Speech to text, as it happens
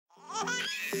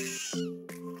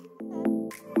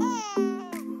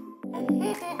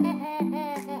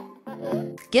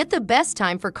Get the best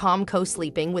time for calm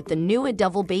co-sleeping with the new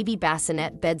ADOVEL Baby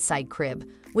Bassinet Bedside Crib,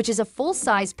 which is a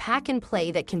full-size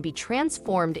pack-and-play that can be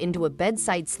transformed into a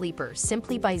bedside sleeper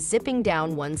simply by zipping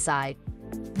down one side.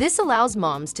 This allows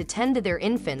moms to tend to their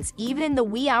infants even in the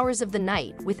wee hours of the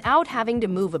night without having to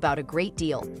move about a great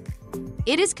deal.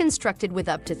 It is constructed with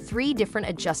up to 3 different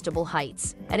adjustable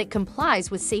heights, and it complies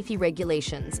with safety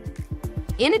regulations.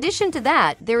 In addition to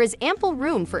that, there is ample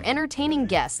room for entertaining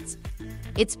guests.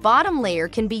 Its bottom layer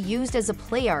can be used as a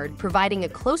Playard, providing a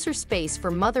closer space for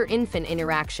mother-infant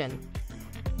interaction.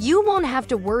 You won't have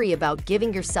to worry about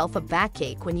giving yourself a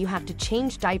backache when you have to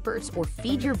change diapers or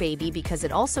feed your baby because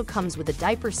it also comes with a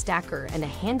diaper stacker and a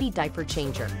handy diaper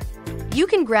changer. You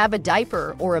can grab a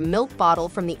diaper or a milk bottle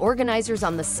from the organizers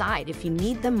on the side if you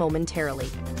need them momentarily.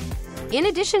 In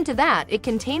addition to that, it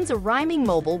contains a Rhythmic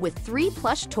Mobile with 3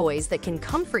 plush toys that can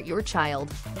comfort your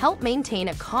child, help maintain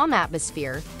a calm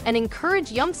atmosphere, and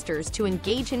encourage youngsters to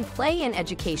engage in play and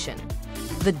education.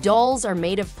 The dolls are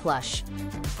made of plush.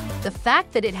 The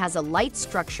fact that it has a light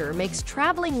structure makes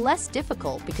traveling less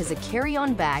difficult because a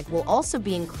carry-on bag will also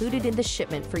be included in the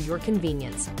shipment for your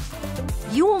convenience.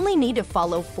 You only need to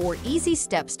follow 4 easy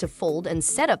steps to fold and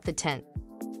set up the tent.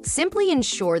 Simply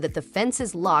ensure that the fence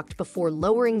is locked before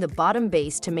lowering the bottom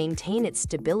base to maintain its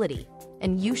stability,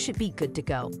 and you should be good to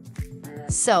go.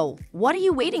 So, what are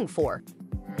you waiting for?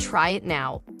 Try it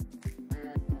now.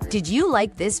 Did you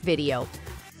like this video?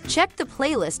 Check the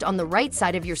playlist on the right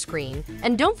side of your screen,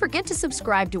 and don't forget to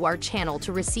subscribe to our channel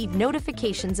to receive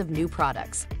notifications of new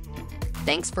products.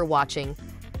 Thanks for watching.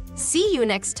 See you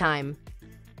next time.